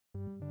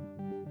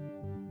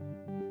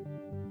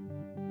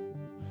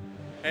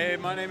Hey,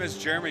 my name is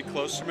Jeremy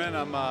Kloosterman.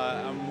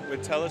 I'm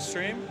with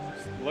Telestream,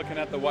 looking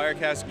at the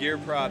WireCast Gear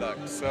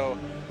product. So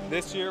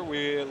this year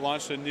we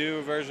launched a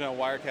new version of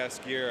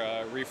WireCast Gear,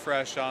 a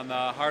refresh on the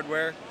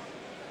hardware.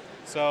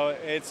 So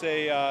it's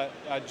a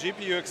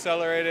GPU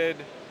accelerated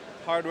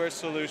hardware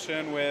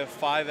solution with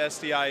 5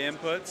 SDI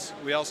inputs.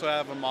 We also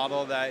have a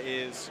model that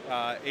is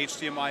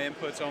HDMI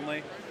inputs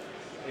only.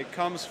 It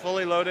comes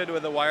fully loaded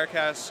with the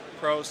WireCast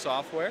Pro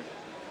software.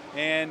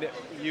 And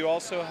you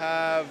also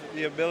have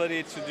the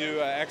ability to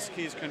do X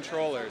keys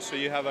controller. So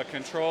you have a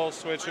control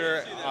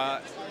switcher,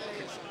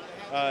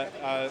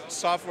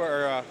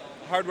 software or a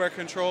hardware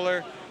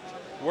controller.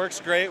 Works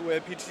great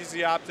with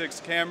PTZ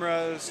Optics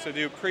cameras to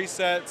do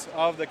presets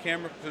of the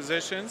camera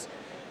positions.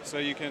 So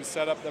you can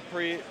set up the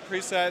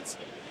presets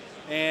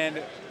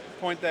and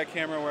point that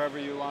camera wherever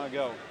you want to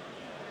go.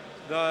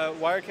 The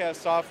WireCast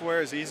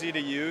software is easy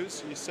to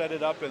use. You set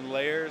it up in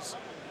layers.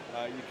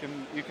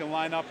 You can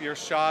line up your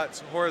shots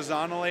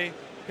horizontally,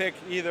 pick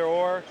either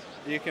or.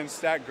 You can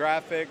stack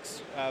graphics,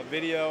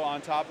 video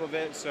on top of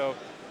it, so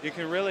you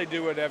can really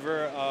do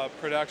whatever a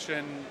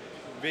production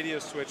video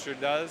switcher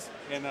does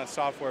in a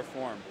software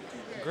form.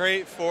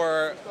 Great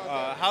for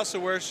house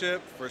of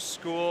worship, for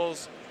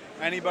schools,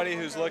 anybody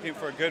who's looking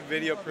for good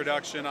video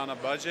production on a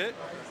budget.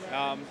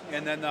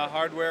 And then the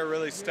hardware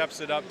really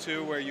steps it up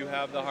too, where you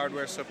have the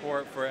hardware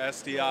support for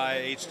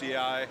SDI,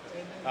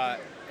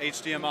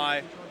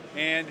 HDMI,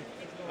 and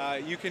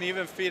you can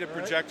even feed a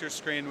projector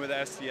screen with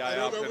SDI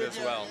output as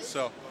well.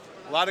 So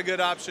a lot of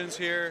good options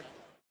here.